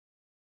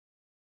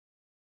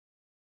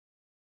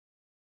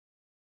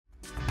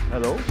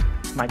Hello,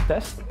 mic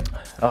test.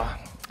 Uh,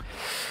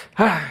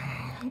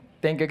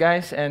 Thank you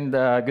guys, and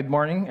good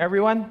morning,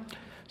 everyone.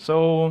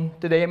 So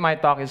today my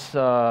talk is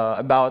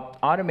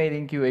about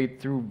automating QA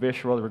through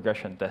visual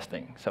regression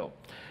testing. So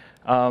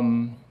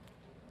um,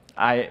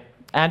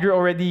 Andrew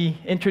already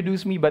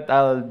introduced me, but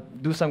I'll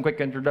do some quick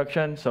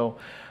introduction. So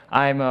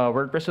I'm a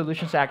WordPress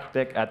solutions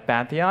architect at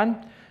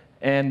Pantheon,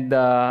 and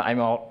I'm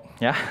a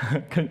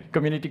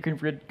community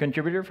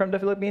contributor from the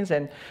Philippines.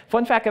 And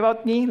fun fact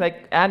about me,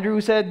 like Andrew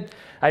said,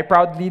 I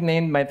proudly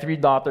named my 3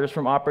 daughters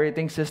from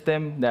operating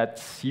system.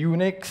 That's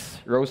Unix,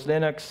 Rose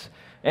Linux,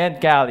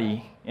 and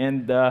Kali.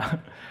 And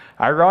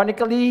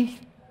ironically,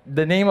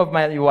 the name of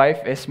my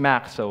wife is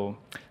Mac, so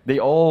they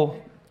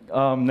all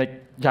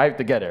like jive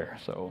together.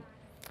 So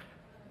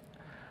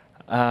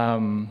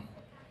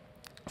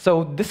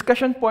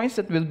discussion points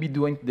that we'll be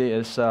doing today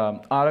is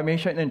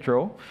automation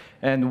intro,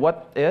 and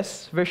what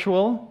is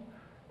visual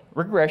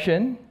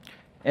regression,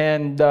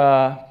 and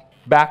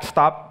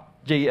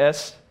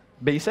BackstopJS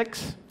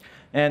basics,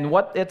 and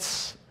what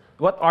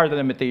are the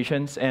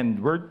limitations and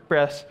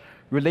WordPress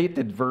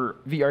related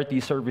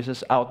VRT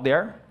services out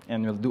there,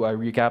 and we'll do a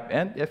recap.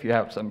 And if you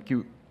have some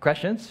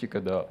questions, you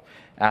could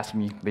ask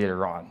me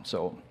later on.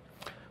 So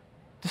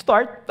to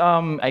start,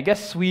 I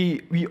guess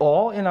we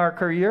all in our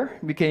career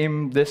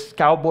became this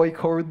cowboy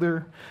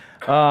coder.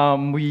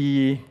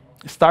 We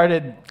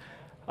started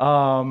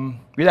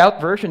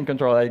without version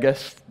control, I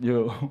guess.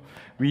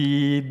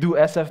 We do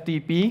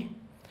SFTP,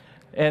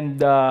 and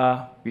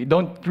we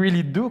don't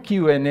really do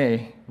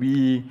Q&A.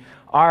 We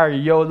are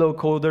YOLO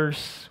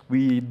coders.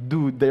 We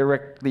do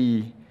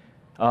directly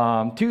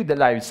to the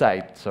live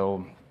site.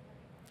 So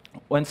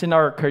once in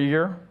our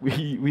career,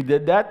 we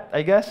did that,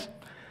 I guess.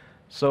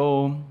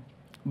 So,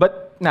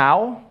 but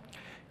now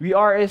we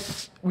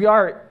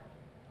are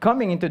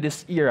coming into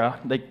this era,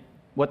 like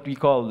what we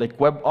call like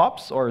web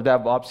ops or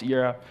DevOps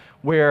era,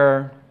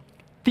 where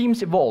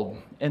teams evolve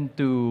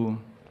into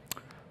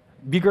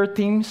bigger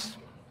teams,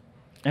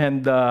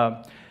 and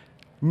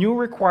new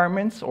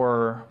requirements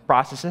or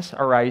processes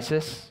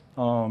arises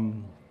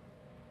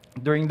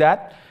during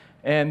that.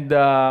 And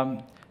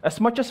as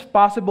much as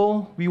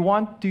possible, we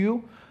want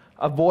to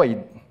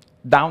avoid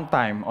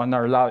downtime on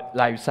our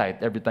live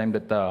site every time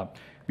that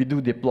we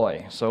do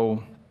deploy.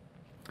 So,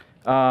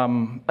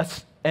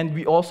 and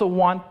we also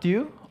want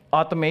to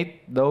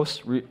automate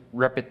those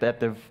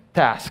repetitive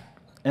tasks.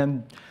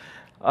 And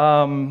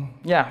as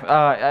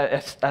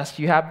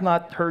you have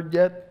not heard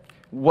yet,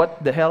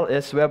 what the hell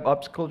is web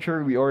ops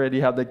culture? We already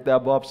have like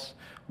DevOps.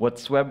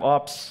 What's web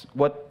ops?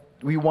 What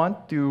we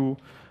want to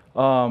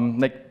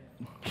like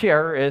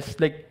share is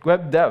like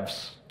web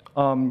devs.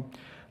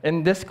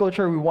 In this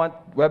culture, we want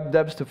web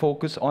devs to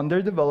focus on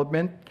their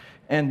development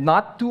and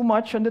not too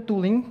much on the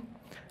tooling.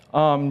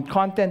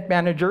 Content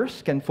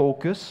managers can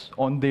focus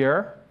on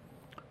their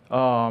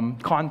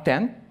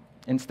content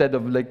instead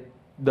of like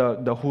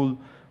the whole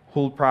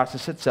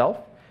process itself.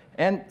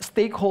 And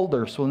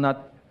stakeholders will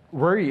not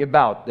worry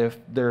about if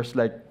there's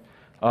like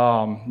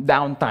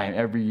downtime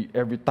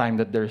every time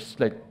that there's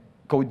like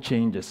code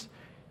changes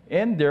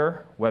in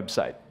their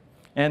website.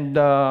 And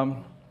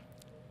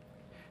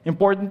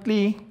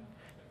importantly,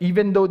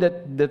 even though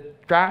that the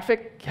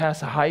traffic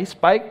has a high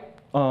spike,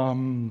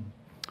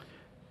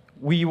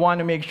 we want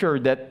to make sure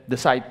that the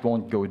site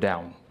won't go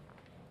down.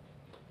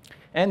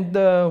 And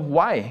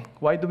why?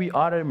 Why do we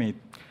automate?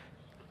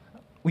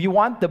 We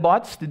want the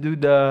bots to do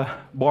the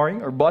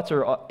boring, or bots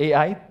or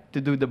AI to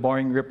do the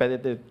boring,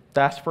 repetitive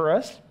tasks for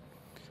us.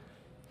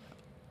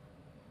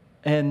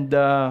 And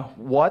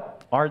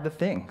what are the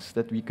things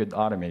that we could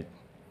automate?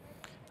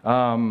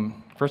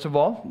 First of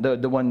all,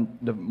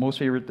 the most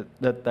favorite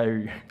that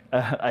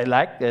I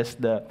like is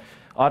the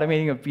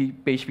automating of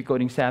PHP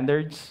coding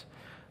standards,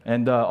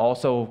 and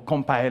also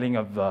compiling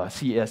of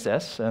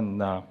CSS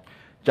and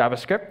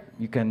JavaScript.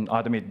 You can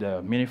automate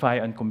the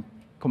minify and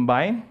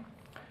combine.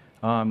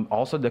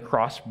 Also the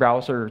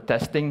cross-browser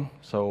testing,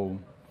 so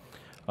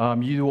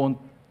you won't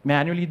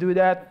manually do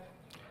that,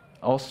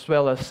 as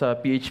well as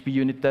PHP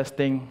unit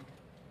testing.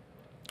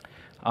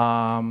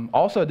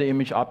 Also the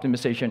image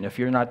optimization. If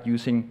you're not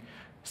using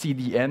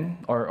CDN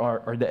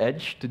or the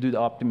Edge to do the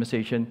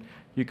optimization,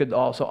 you could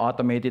also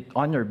automate it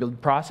on your build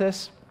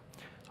process.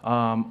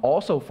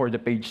 Also for the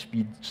page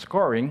speed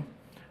scoring,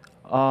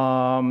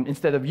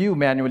 instead of you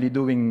manually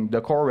doing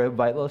the core web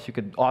vitals, you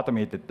could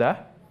automate it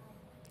there.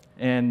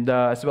 And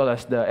as well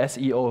as the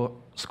SEO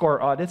score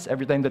audits.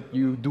 Every time that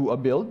you do a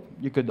build,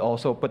 you could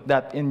also put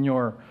that in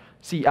your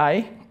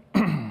CI.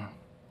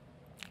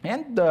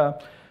 And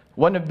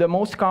one of the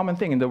most common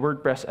thing in the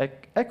WordPress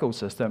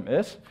ecosystem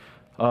is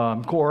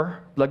core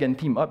plugin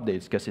theme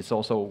updates, because it's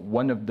also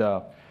one of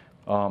the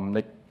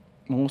like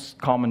most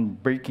common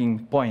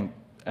breaking point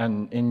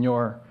and in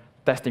your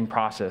testing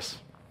process.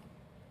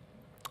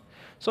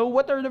 So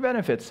what are the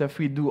benefits if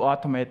we do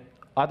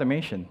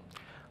automation?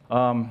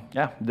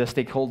 The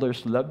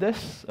stakeholders love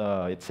this.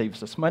 It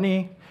saves us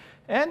money.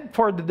 And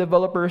for the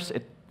developers,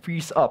 it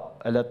frees up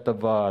a lot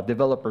of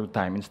developer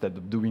time instead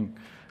of doing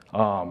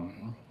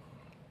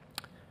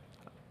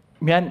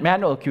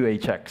manual QA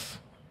checks.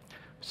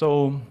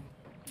 So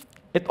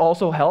it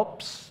also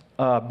helps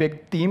a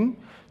big team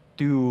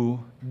to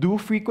do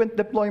frequent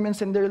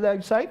deployments in their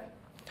live site.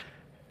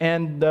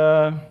 And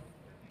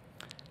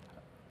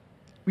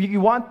we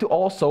want to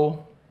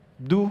also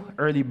do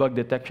early bug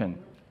detection,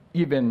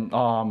 even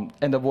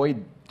and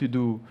avoid to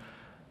do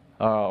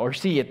or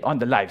see it on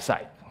the live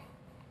site.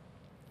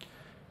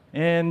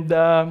 And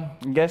I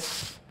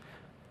guess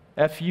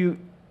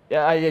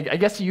I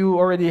guess you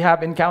already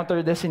have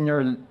encountered this in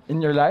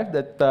your life,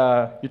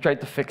 that you try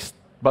to fix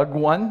bug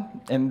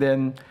 1, and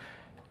then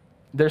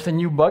there's a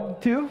new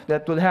bug 2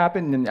 that will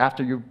happen, and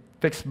after you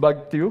fix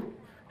bug 2,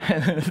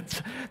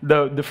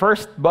 the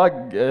first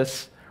bug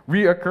is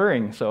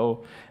reoccurring.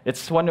 So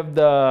it's one of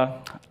the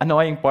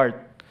annoying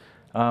part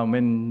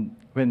when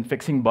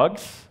fixing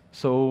bugs.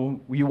 So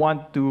we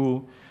want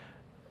to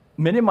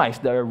minimize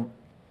the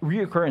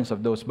reoccurrence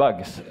of those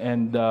bugs,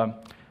 and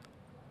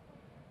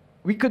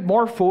we could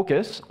more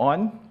focus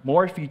on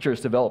more features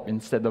developed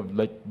instead of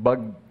like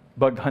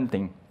bug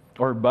hunting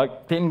or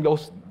cleaning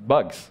those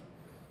bugs.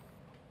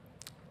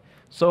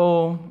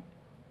 So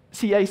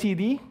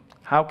CI/CD,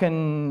 how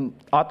can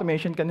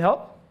automation can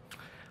help?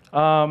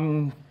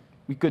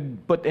 We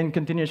could put in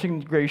continuous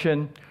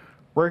integration,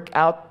 work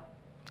out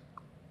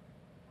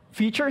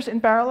features in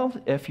parallel.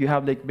 If you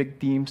have like big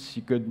teams,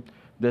 you could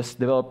this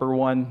developer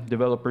 1,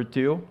 developer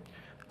 2,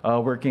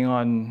 working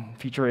on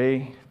feature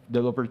A,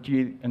 developer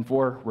 3 and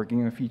 4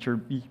 working on feature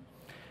B,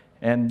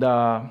 and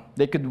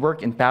they could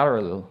work in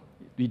parallel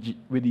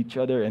with each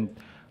other and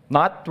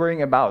not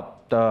worrying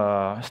about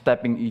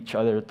stepping each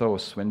other's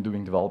toes when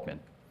doing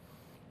development.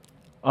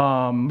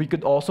 We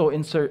could also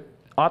insert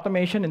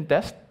automation and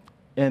test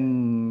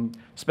in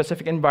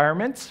specific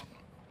environments,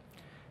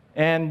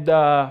 and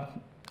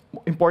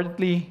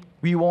importantly,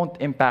 we won't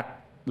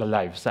impact the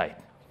live site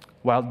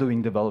while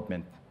doing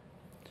development.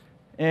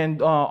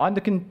 And on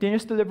the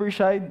continuous delivery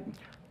side,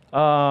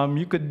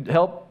 you could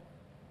help,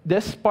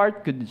 this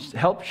part could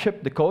help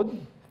ship the code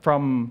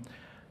from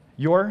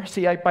your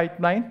CI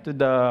pipeline to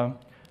the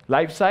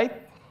live site,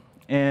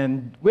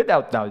 and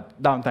without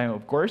downtime,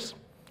 of course.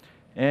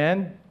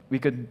 And we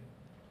could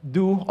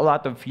do a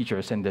lot of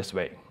features in this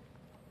way.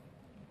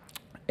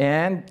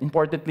 And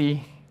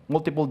importantly,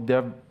 multiple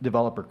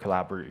developer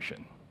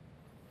collaboration.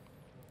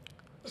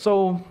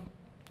 So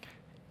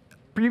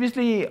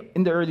previously,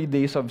 in the early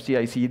days of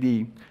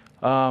CI/CD,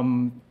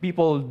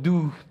 people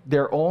do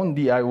their own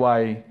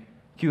DIY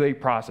QA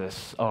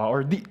process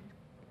or the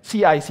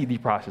CI/CD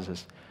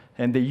processes,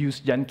 and they use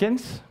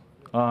Jenkins,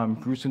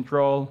 Cruise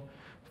Control,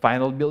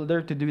 Final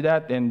Builder to do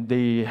that, and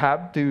they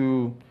have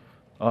to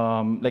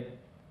like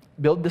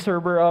build the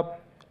server up,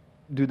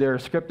 do their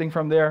scripting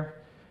from there,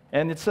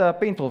 and it's a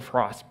painful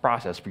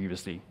process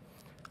previously.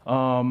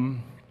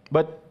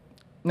 But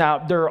now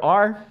there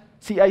are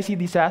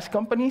CI/CD SaaS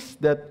companies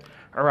that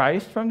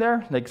arise from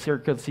there, like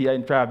Circle CI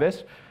and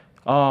Travis.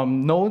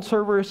 No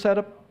server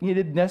setup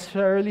needed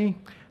necessarily.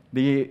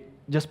 They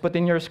just put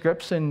in your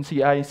scripts in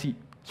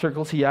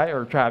Circle CI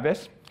or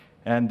Travis,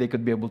 and they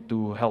could be able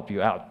to help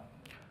you out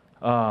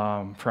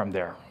from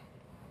there.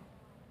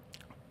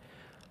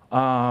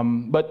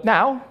 But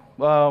now,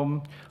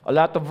 a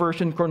lot of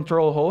version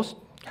control hosts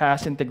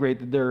has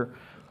integrated their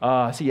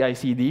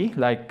CI/CD,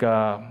 like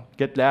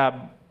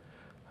GitLab,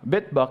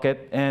 Bitbucket,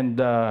 and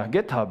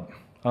GitHub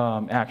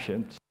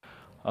Actions.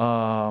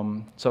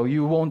 So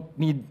you won't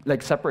need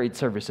like separate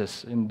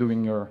services in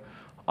doing your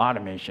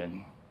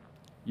automation.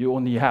 You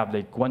only have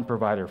like one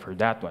provider for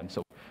that one.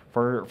 So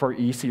for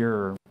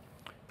easier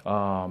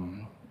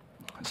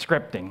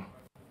scripting.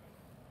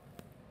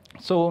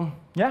 So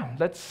yeah,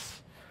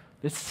 let's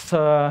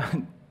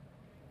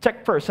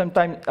check first.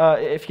 Sometime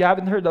if you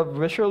haven't heard of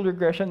Visual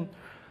Regression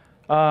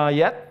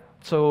yet,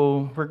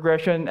 so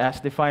regression as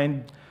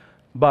defined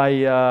by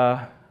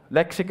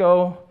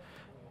Lexico,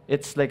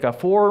 it's like a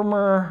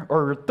former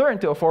or return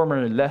to a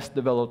former less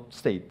developed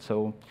state.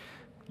 So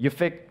you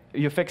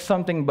fix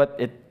something, but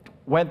it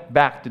went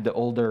back to the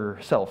older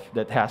self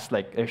that has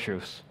like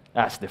issues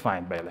as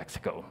defined by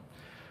Lexico.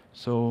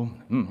 So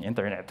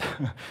internet.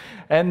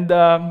 And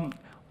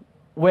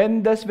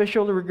when does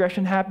visual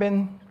regression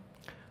happen?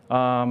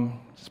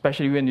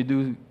 Especially when you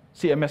do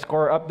CMS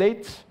core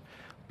updates,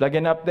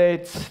 plugin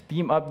updates,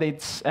 theme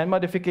updates, and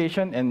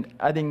modification, and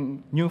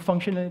adding new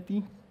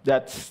functionality.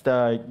 That's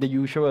the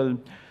usual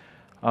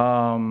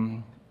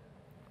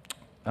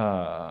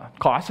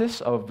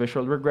causes of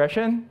visual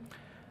regression.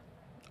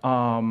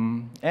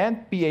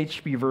 And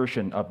PHP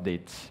version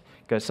updates.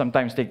 Because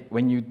sometimes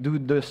when you do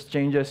those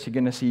changes, you're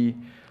going to see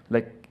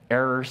like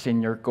errors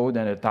in your code,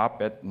 and it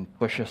top it and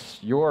pushes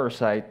your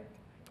site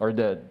or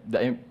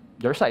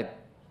your site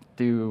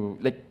to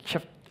like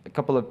shift a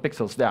couple of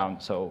pixels down.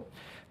 So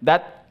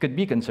that could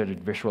be considered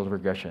visual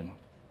regression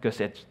because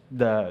it's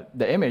the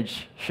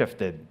image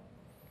shifted.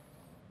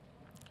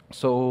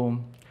 So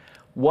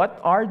what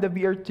are the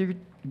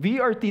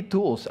VRT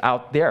tools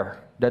out there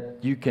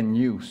that you can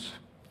use?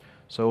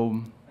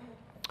 So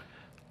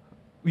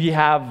we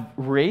have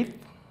Wraith.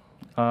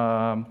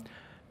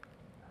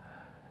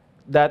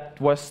 that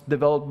was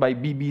developed by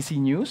BBC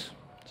News.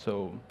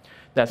 So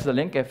that's the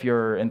link if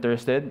you're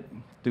interested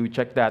to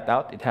check that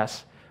out. It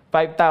has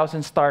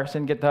 5,000 stars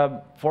in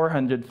GitHub,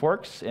 400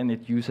 forks, and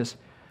it uses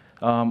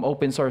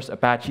open source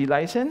Apache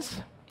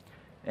license.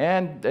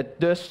 And it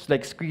does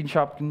like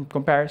screenshot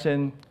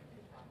comparison,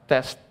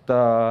 test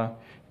the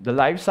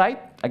live site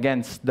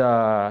against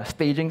the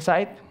staging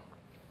site.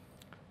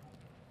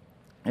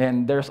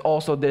 And there's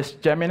also this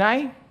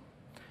Gemini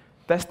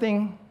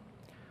testing.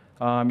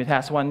 It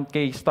has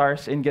 1K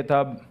stars in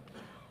GitHub,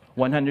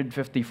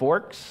 150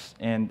 forks,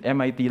 and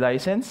MIT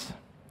license.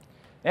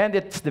 And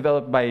it's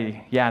developed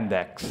by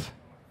Yandex.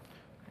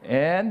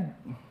 And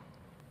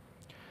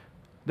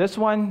this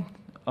one,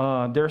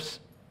 there's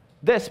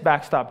this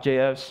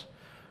BackstopJS.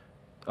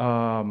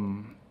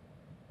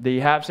 They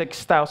have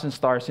 6,000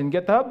 stars in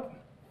GitHub,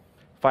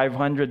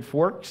 500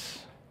 forks,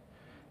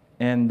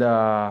 and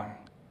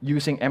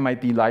using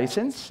MIT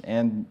license.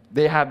 And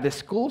they have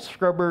this cool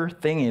scrubber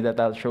thingy that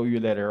I'll show you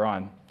later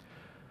on.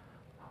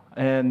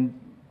 And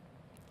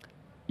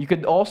you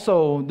could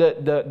also,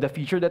 the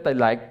feature that I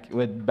like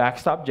with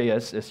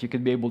BackstopJS is you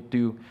could be able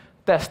to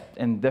test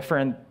in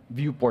different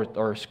viewport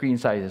or screen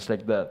sizes,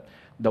 like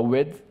the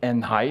width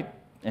and height,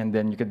 and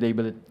then you could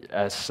label it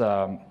as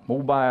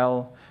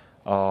mobile,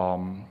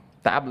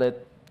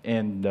 tablet,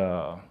 and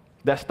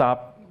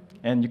desktop,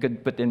 and you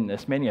could put in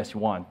as many as you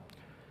want.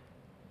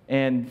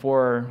 And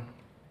for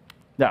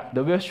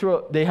the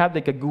visual, they have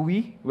like a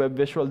GUI, Web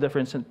Visual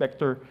Difference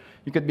Inspector.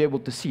 You could be able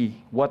to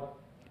see what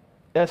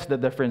is the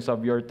difference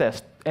of your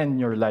test and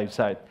your live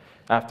site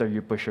after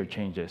you push your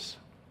changes.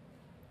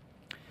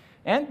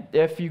 And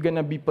if you're going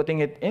to be putting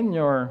it in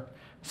your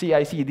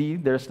CI/CD,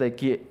 there's like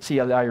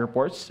CLI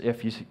reports.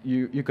 If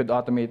you could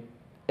automate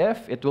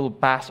if it will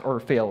pass or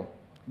fail,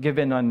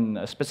 given on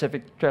a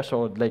specific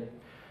threshold, like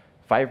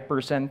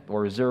 5%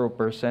 or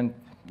 0%.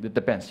 It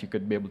depends. You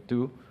could be able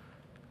to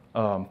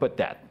put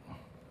that.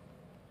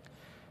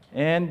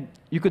 And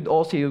you could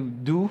also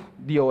do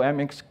DOM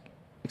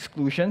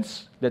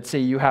exclusions. Let's say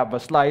you have a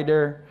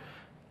slider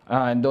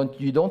and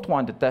you don't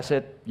want to test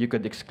it, you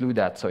could exclude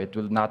that so it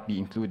will not be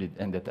included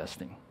in the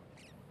testing.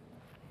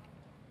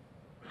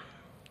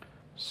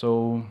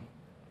 So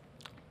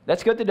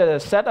let's go to the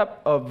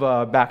setup of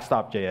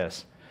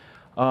BackstopJS.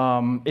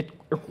 It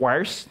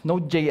requires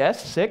Node.js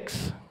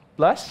 6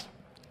 plus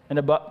and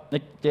above,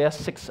 like JS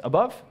 6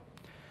 above.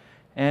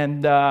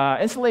 And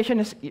installation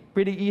is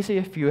pretty easy.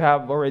 If you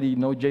have already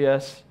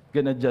Node.js,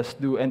 you're going to just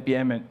do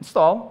npm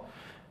install,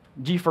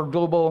 G for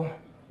global,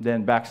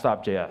 then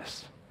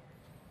BackstopJS.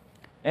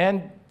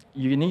 And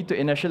you need to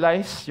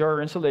initialize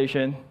your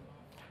installation,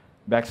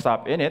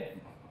 backstop init,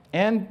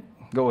 and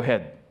go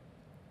ahead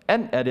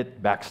and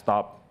edit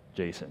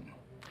backstop.json.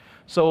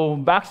 So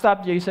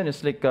backstop.json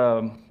is like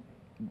a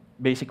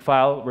basic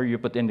file where you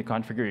put in the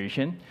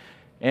configuration.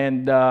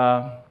 And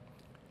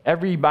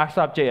every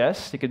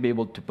backstop.js, you could be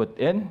able to put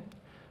in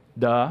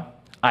the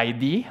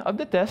ID of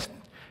the test.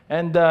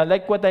 And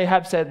like what I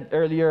have said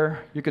earlier,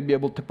 you could be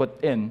able to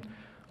put in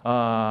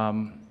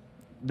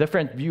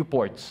different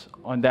viewports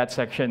on that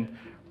section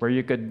where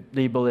you could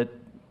label it.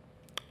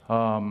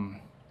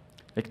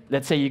 Like,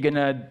 let's say you're going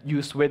to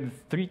use width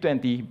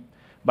 320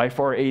 by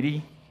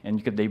 480, and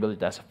you could label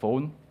it as a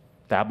phone,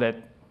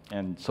 tablet,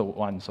 and so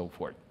on and so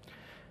forth.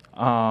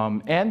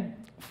 And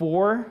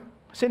for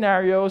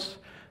scenarios,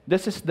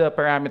 this is the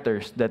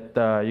parameters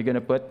that you're going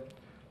to put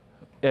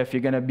if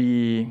you're going to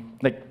be,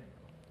 like,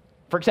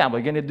 for example,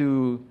 you're going to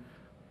do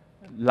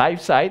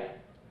live site,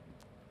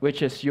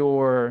 which is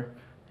your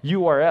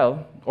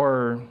URL,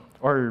 or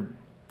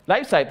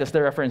live site is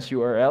the reference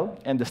URL,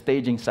 and the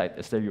staging site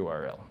is the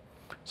URL.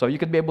 So you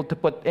could be able to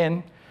put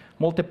in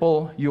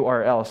multiple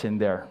URLs in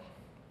there.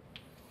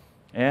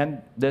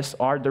 And these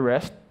are the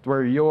rest,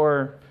 where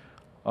your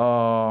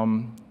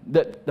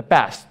the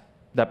path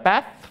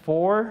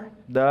for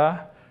the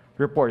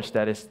reports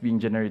that is being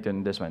generated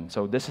in this one.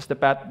 So this is the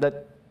path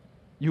that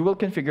you will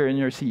configure in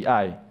your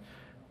CI,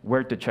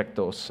 where to check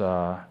those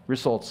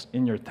results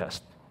in your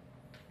test.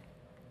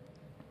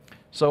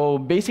 So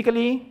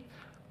basically,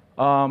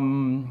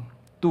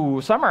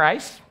 to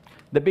summarize,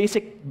 the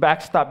basic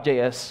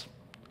backstop.js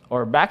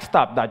or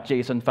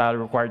backstop.json file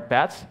required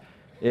paths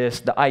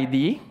is the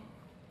ID,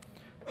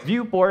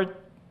 viewport,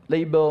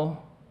 label,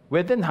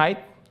 width and height,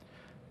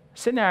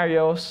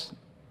 scenarios,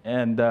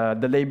 and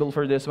the label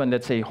for this one,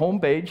 let's say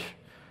homepage,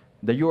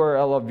 the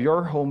URL of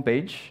your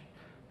homepage,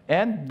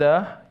 and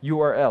the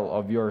URL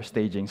of your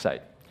staging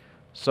site.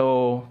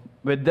 So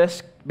with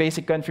this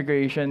basic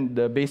configuration,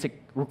 the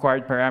basic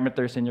required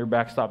parameters in your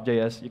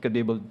backstop.js, you could be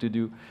able to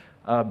do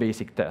a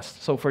basic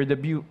test. So for the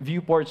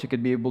viewports, you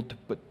could be able to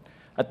put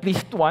at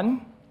least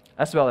one,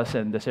 as well as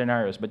in the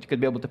scenarios, but you could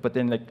be able to put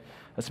in like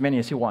as many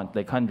as you want,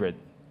 like 100.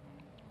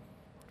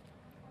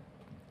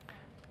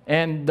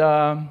 And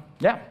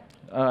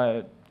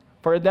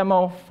for a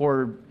demo,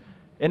 for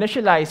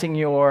initializing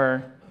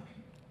your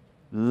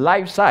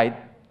live site,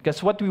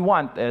 because what we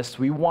want is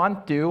we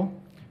want to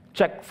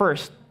check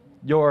first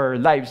your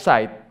live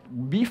site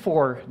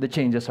before the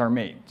changes are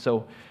made.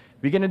 So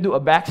we're going to do a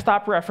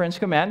backstop reference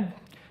command,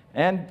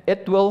 and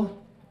it will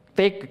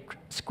take a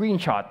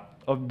screenshot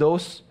of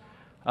those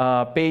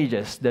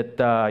pages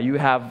that you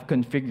have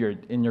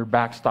configured in your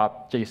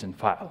backstop.json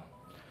file.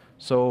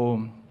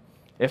 So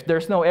if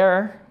there's no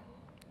error,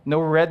 no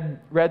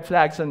red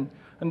flags on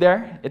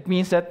there, it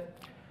means that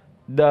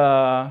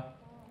the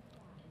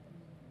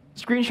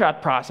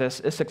screenshot process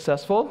is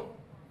successful.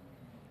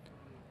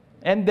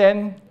 And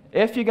then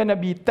if you're going to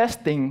be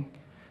testing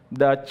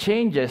the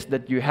changes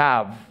that you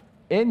have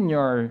in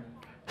your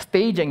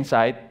staging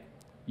site,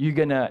 you're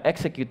going to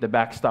execute the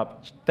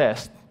backstop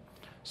test.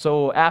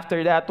 So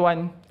after that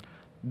one,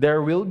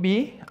 there will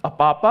be a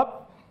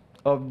pop-up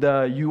of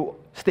the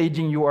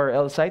staging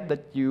URL site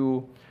that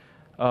you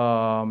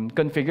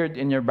configured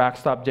in your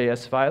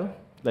backstop.js file,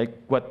 like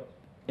what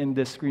in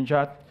this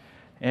screenshot.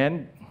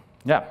 And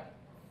yeah,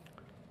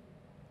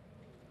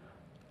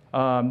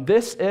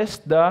 this is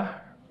the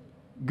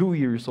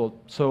GUI result.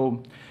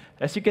 So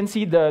as you can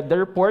see, the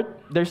report,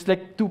 there's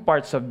like two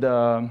parts of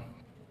the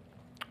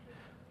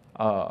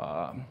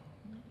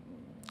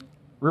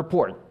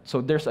report.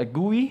 So there's a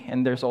GUI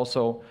and there's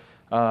also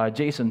a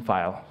JSON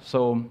file.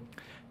 So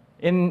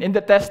in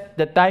the test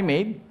that I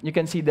made, you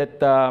can see that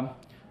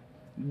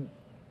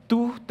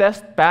 2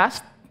 tests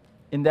passed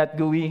in that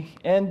GUI,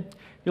 and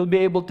you'll be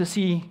able to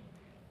see,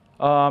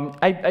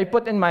 I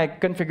put in my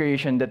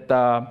configuration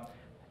that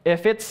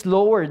if it's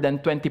lower than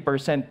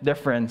 20%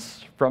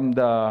 difference from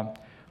the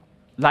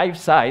live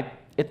site,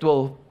 it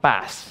will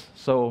pass.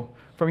 So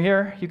from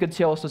here, you can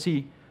also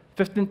see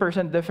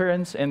 15%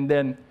 difference, and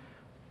then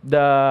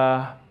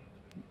the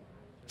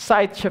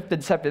site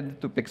shifted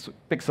 72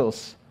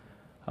 pixels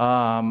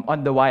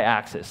on the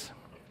y-axis.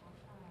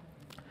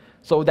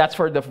 So that's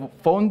for the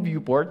phone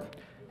viewport,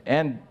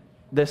 and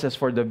this is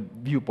for the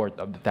viewport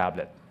of the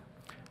tablet.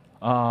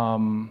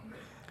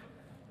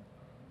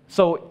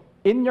 So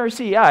in your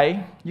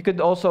CI, you could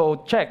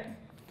also check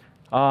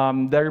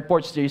the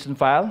reports JSON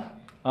file,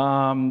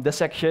 the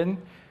section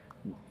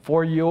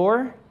for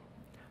your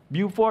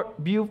viewport,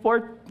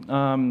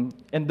 and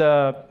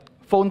the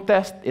phone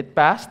test, it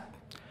passed.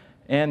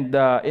 And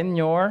in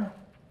your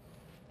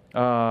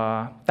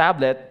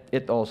tablet,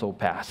 it also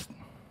passed.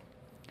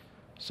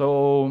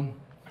 So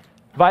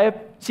via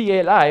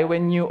CLI,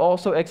 when you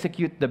also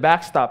execute the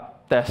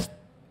backstop test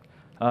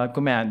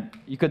command,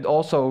 you could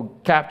also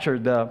capture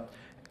the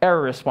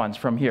error response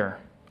from here.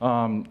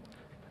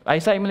 I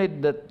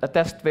simulated that a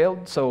test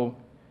failed, so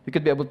you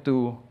could be able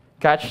to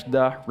catch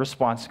the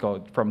response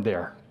code from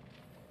there.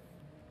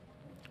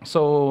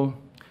 So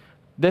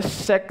this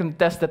second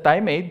test that I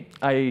made,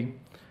 I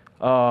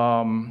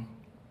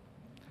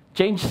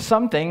changed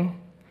something,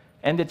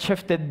 and it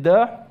shifted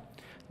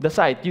the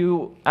site.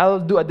 I'll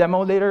do a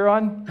demo later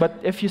on, but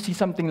if you see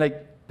something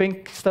like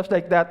pink, stuff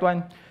like that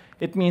one,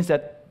 it means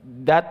that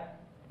that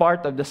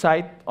part of the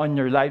site on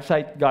your live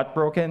site got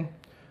broken.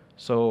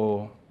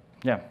 So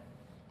yeah,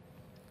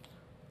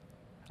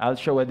 I'll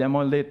show a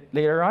demo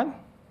later on.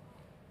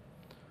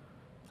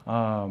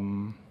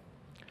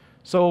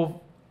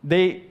 So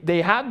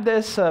they have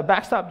this,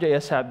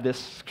 Backstop.js have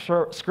this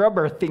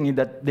scrubber thingy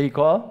that they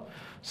call.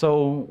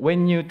 So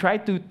when you try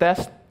to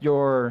test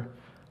your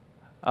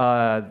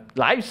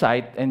live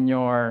site and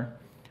your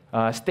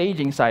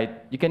staging site,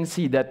 you can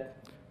see that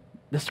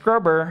the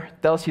scrubber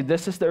tells you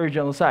this is the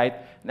original site,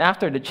 and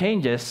after the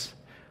changes,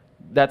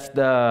 that's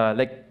the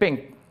like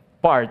pink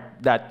part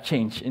that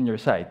changed in your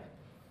site.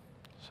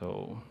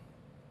 So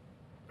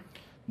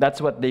that's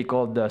what they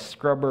call the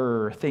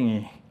scrubber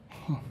thingy.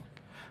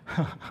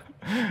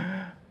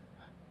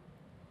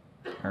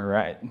 All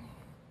right.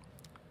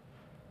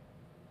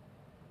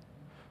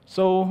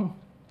 So,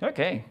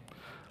 okay.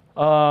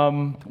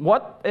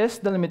 What is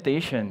the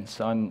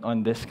limitations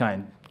on this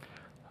kind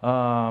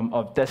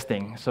of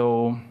testing?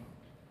 So,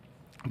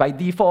 by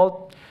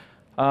default,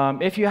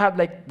 if you have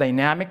like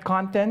dynamic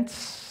contents,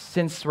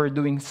 since we're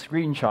doing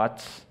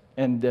screenshots,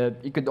 and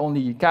you could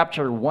only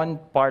capture one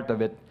part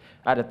of it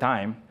at a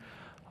time,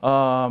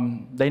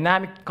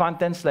 dynamic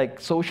contents like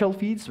social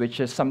feeds, which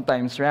is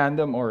sometimes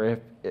random, or if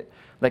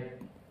like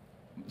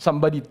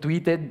somebody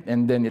tweeted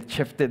and then it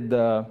shifted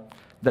the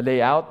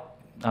layout,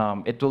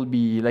 it will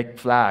be like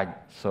flagged.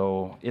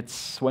 So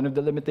it's one of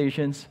the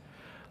limitations,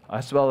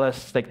 as well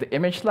as like the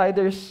image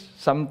sliders.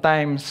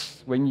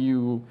 Sometimes when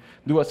you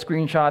do a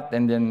screenshot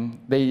and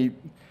then the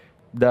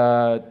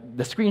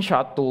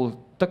screenshot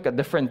tool took a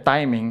different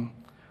timing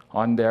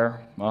on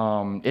there,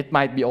 it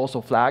might be also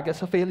flagged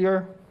as a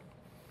failure.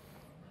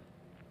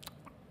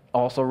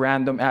 Also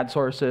random ad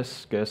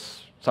sources,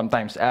 because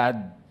sometimes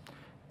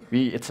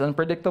it's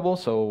unpredictable,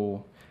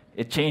 so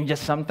it changes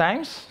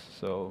sometimes.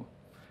 So,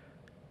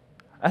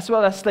 as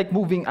well as like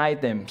moving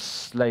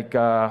items, like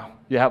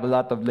you have a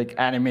lot of like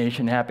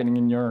animation happening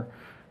in your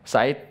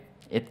site,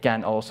 it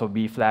can also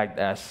be flagged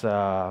as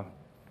a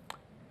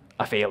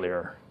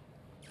failure.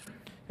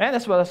 And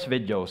as well as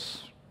videos,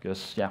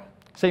 because yeah,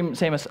 same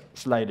as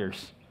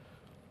sliders.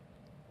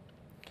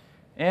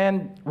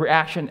 And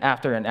reaction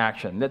after an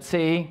action. Let's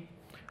say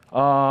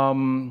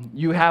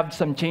you have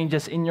some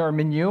changes in your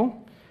menu,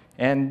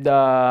 And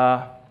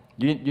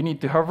you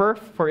need to hover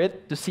for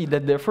it to see the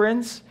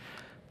difference.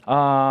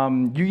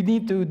 You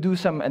need to do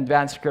some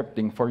advanced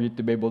scripting for you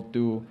to be able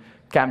to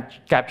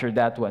capture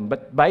that one.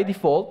 But by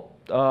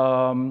default,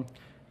 the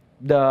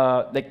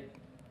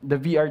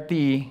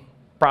VRT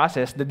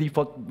process, the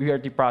default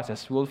VRT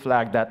process will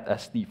flag that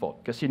as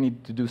default, because you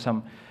need to do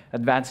some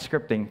advanced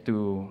scripting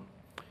to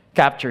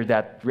capture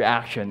that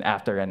reaction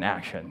after an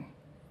action.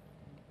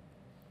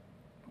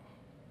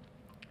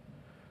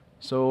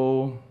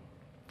 So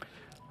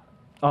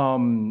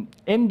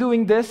in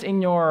doing this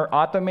in your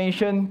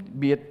automation,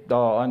 be it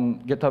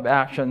on GitHub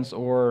Actions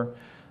or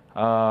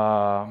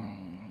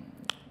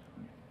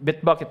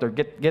Bitbucket or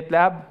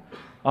GitLab,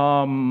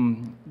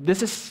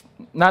 this is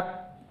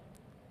not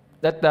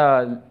that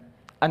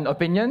an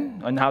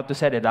opinion on how to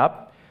set it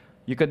up.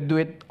 You could do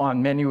it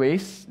on many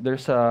ways.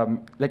 There's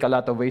like a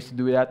lot of ways to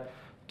do that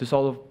to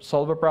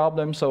solve a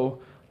problem. So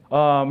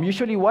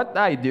usually what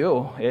I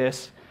do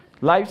is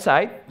live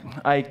site,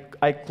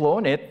 I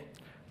clone it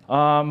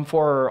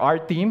for our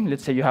team.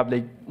 Let's say you have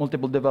like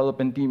multiple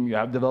development team. You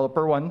have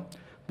developer 1,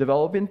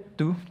 development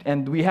 2,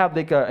 and we have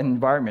like an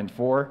environment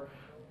for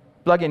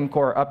plugin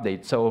core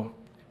update. So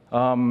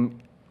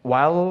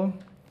while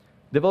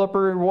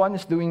developer 1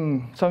 is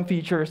doing some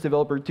features,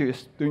 developer 2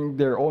 is doing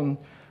their own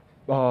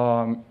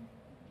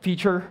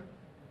feature,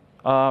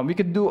 we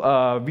could do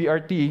a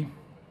VRT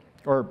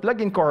or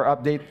plugin core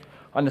update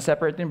on a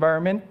separate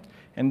environment.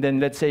 And then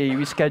let's say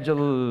we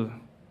schedule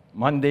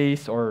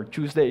Mondays or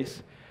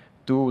Tuesdays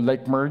to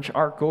like merge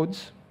our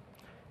codes.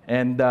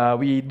 And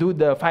we do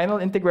the final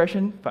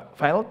integration,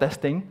 final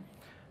testing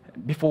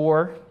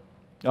before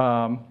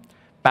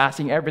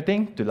passing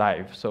everything to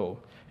live. So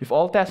if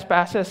all test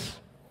passes,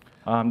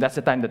 that's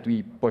the time that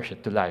we push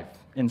it to live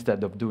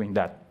instead of doing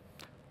that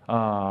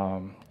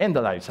in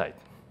the live site.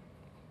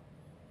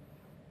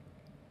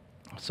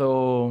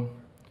 So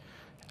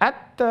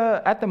at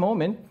the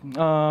moment,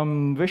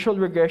 visual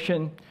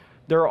regression,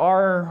 there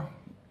are,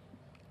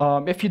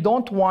 if you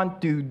don't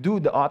want to do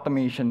the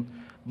automation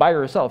by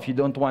yourself, you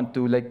don't want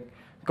to like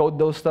code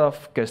those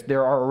stuff, because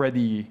there are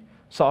already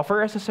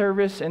software as a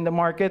service in the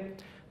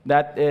market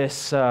that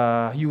is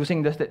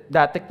using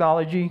that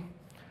technology,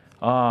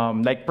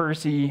 like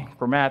Percy,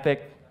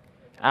 Chromatic,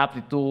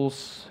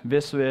 Applitools,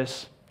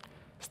 Viswis,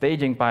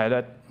 Staging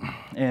Pilot,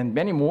 and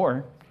many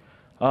more.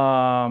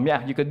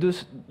 Yeah, you could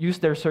use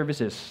their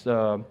services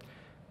to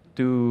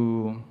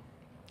do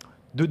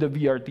the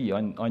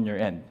VRT on your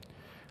end.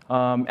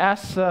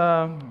 As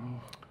a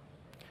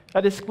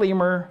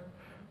disclaimer,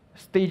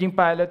 Staging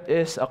Pilot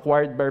is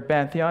acquired by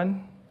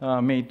Pantheon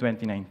May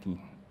 2019.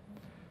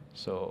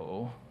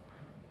 So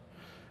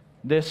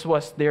this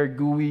was their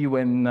GUI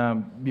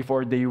when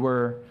before they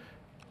were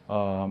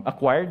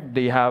acquired.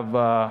 They have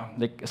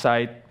like a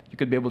site. You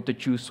could be able to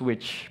choose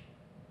which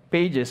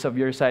pages of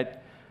your site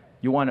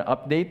you want to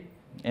update,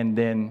 and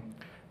then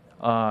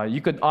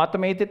you could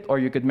automate it, or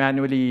you could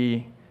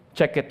manually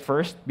check it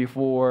first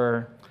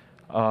before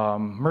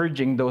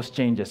merging those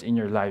changes in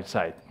your live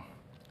site.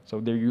 So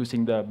they're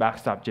using the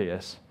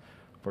BackstopJS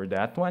for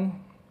that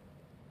one.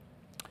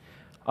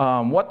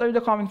 What are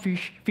the common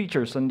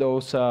features on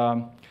those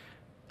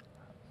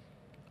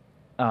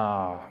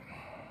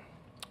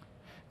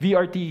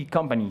VRT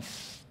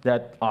companies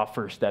that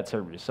offers that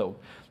service? So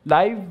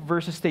live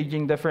versus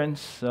staging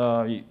difference,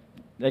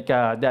 like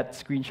that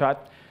screenshot,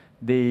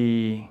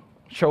 they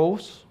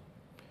shows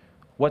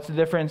what's the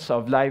difference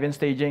of live and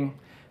staging.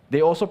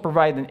 They also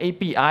provide an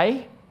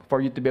API for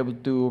you to be able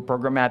to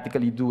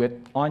programmatically do it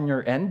on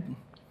your end.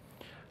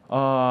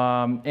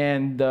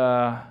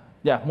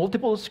 Yeah,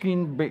 multiple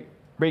screen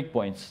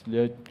breakpoints.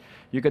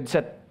 You could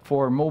set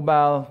for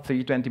mobile,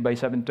 320 by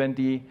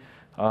 720.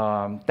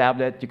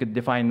 Tablet, you could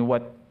define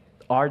what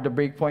are the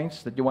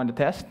breakpoints that you want to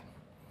test.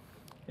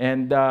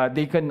 And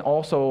they can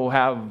also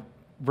have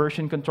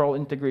version control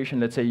integration.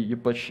 Let's say you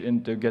push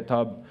into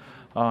GitHub,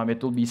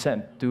 it will be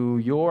sent to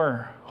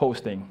your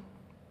hosting.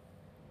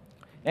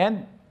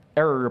 And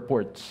error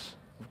reports,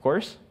 of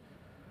course.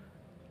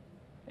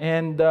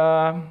 And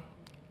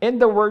in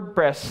the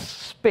WordPress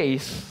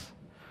space,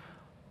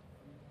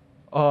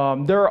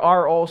 there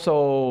are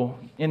also,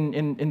 in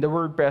the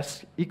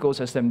WordPress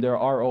ecosystem, there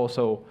are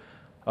also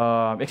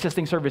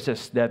existing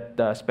services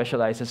that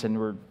specializes in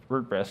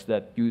WordPress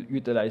that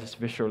utilizes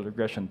visual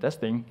regression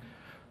testing.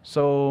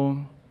 So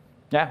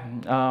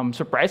yeah,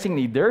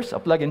 surprisingly, there's a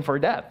plugin for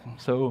that.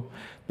 So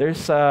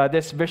there's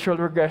this visual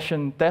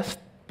regression test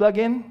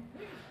plugin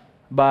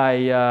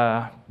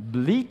by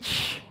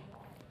Bleach.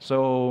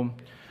 So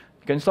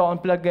you can install a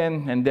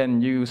plugin, and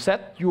then you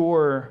set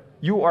your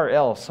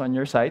URLs on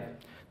your site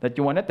that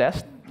you want to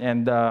test,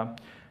 and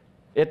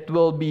it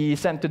will be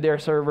sent to their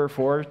server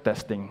for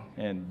testing.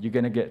 And you're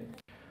gonna get,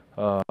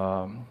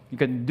 you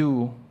can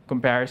do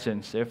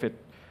comparisons if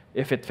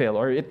it fails,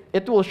 or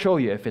it will show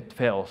you if it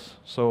fails.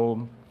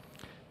 So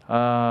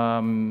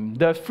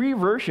the free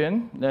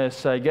version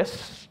is, I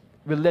guess,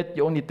 will let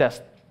you only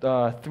test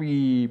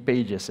 3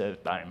 pages at a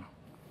time.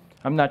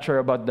 I'm not sure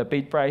about the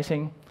paid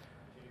pricing.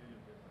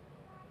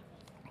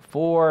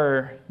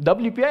 For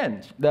WP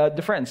Engine,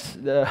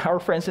 our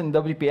friends in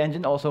WP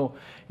Engine also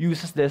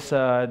uses this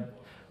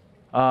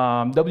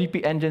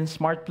WP Engine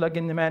Smart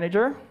Plugin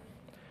Manager.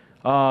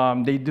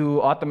 They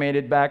do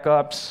automated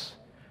backups.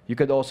 You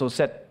could also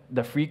set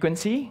the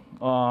frequency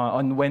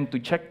on when to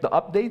check the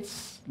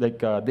updates, like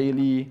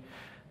daily,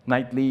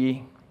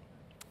 nightly.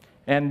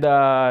 And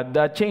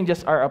the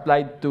changes are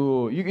applied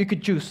to, you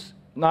could choose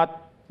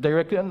not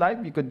directly on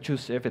live. You could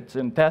choose if it's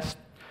in test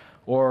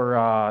or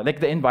like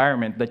the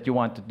environment that you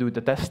want to do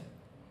the test.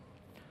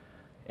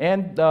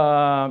 And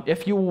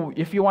if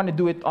you want to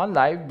do it on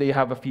live, they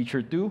have a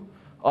feature to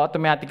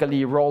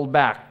automatically roll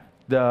back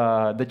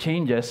the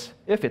changes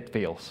if it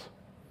fails.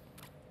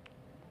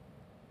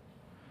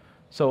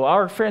 So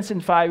our friends in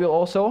Fi will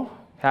also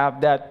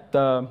have that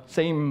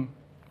same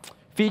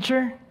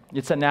feature.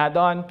 It's an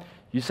add-on.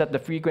 You set the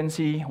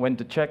frequency, when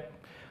to check.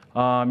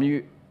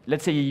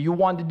 Let's say you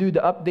want to do the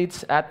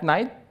updates at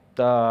night.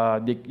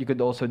 You could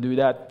also do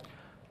that.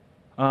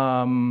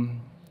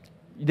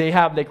 They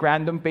have like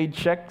random page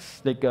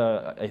checks, like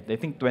I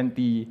think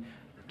 20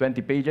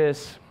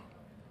 pages.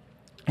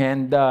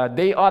 And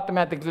they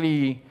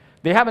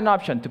have an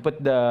option to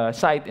put the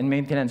site in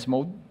maintenance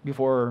mode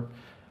before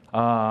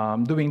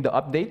doing the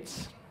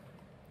updates.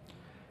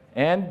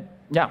 And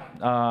yeah,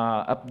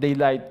 update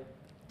light,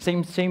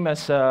 same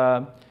as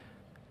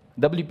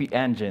WP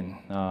Engine.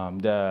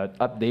 The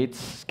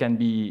updates can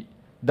be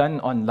done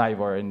on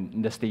live or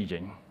in the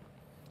staging.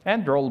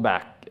 And roll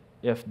back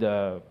if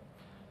the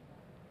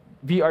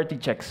VRT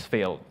checks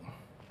failed.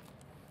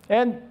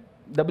 And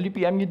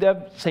WP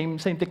Dev, same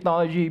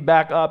technology,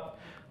 backup,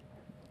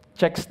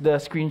 checks the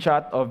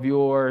screenshot of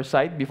your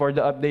site before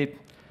the update.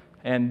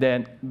 And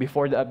then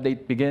before the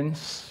update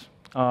begins,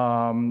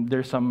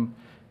 there's some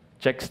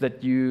checks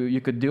that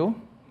you could do.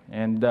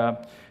 And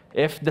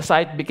if the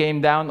site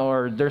became down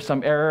or there's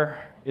some error,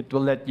 it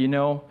will let you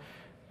know.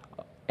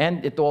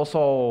 And it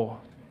also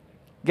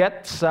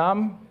gets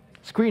some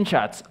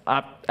screenshots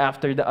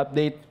after the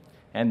update,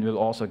 and will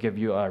also give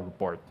you a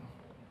report.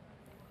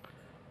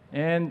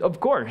 And of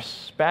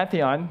course,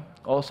 Pantheon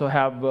also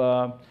have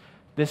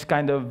this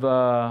kind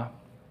of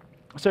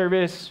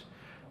service.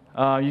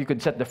 You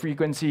could set the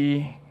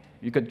frequency.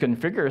 You could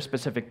configure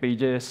specific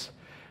pages.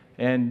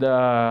 And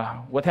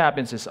what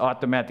happens is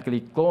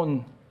automatically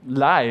clone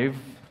live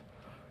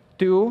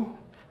to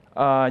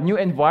a new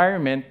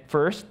environment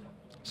first,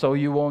 so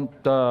you won't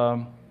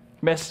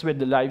mess with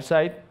the live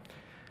site.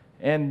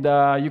 And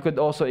you could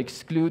also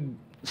exclude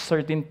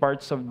certain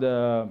parts of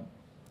the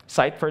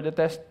site for the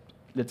test.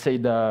 Let's say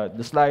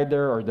the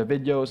slider or the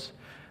videos.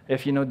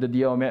 If you know the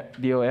DOM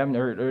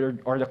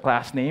or the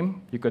class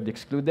name, you could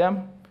exclude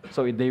them,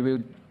 so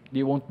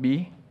they won't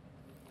be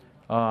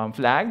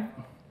flagged.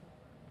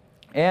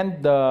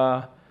 And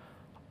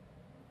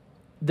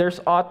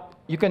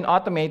you can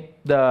automate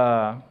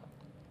the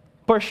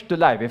push to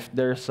live if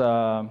there's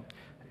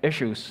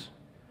issues,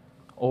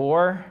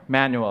 or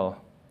manual.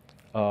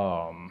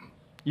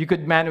 You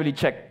could manually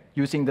check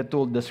using the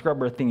tool, the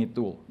scrubber thingy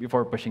tool,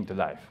 before pushing to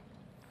live.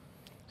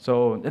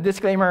 So the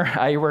disclaimer: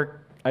 I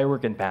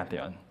work in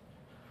Pantheon.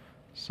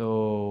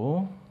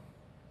 So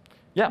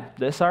yeah,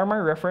 these are my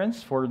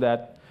reference for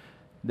that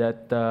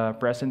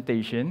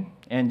presentation.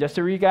 And just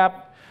to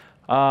recap,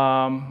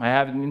 I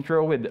have an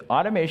intro with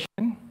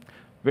automation,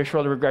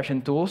 visual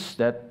regression tools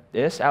that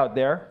is out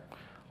there,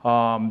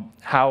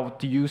 how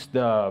to use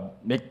the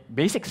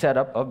basic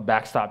setup of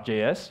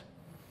BackstopJS,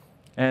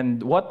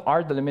 and what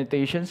are the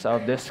limitations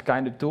of this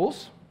kind of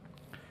tools,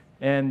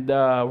 and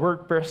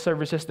WordPress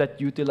services that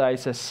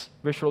utilizes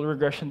visual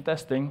regression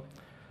testing.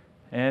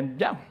 And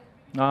yeah,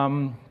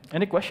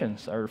 any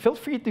questions? Or feel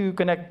free to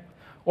connect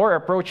or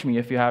approach me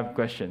if you have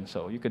questions.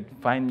 So you could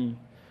find me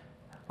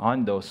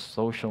on those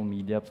social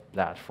media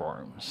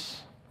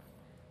platforms.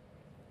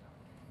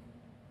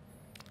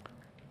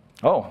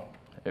 Oh,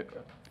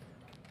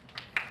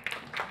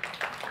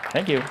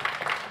 thank you.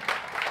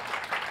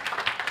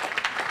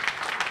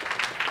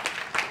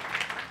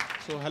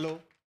 So hello.